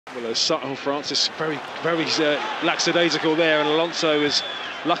Well, subtle Francis, very lackadaisical there, and Alonso is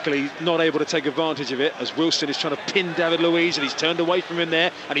luckily not able to take advantage of it as Wilson is trying to pin David Luiz, and he's turned away from him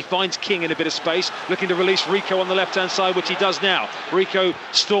there, and he finds King in a bit of space, looking to release Rico on the left-hand side, which he does now. Rico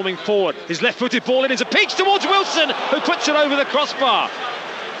storming forward, his left-footed ball in is a peach towards Wilson, who puts it over the crossbar.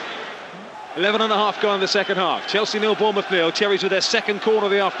 11 and a half gone in the second half. Chelsea 0, Bournemouth 0. Cherries with their second corner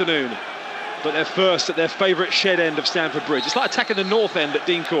of the afternoon, but they're first at their favourite shed end of Stamford Bridge. It's like attacking the north end at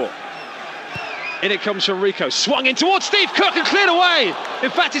Dean Court. In it comes from Rico, swung in towards Steve Cook and cleared away. In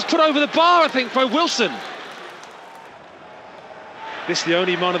fact, it's put over the bar, I think, by Wilson. This is the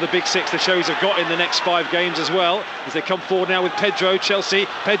only one of the big six the Cherries have got in the next 5 games as well, as they come forward now with Pedro, Chelsea.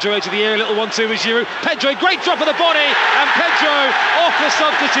 Pedro into the area, little 1-2 with Giroud. Pedro, great drop of the body, and Pedro, off the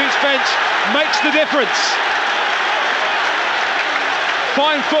substitutes bench, makes the difference.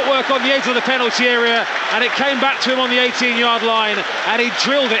 Fine footwork on the edge of the penalty area, and it came back to him on the 18-yard line, and he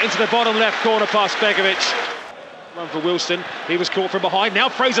drilled it into the bottom left corner past Begovic. Run for Wilson, he was caught from behind, now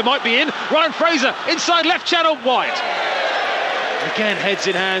Fraser might be in. Ryan Fraser, inside left channel, wide. Again, heads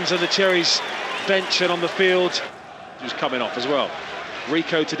in hands on the Cherries bench and on the field, who's coming off as well.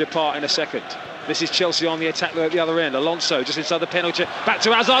 Rico to depart in a second. This is Chelsea on the attack at the other end. Alonso just inside the penalty, back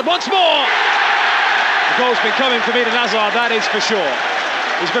to Hazard once more. The goal's been coming from Eden Hazard, that is for sure.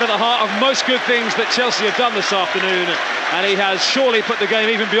 He's been at the heart of most good things that Chelsea have done this afternoon, and he has surely put the game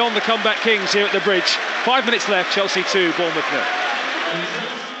even beyond the comeback kings here at the Bridge. 5 minutes left, Chelsea 2, Bournemouth 0.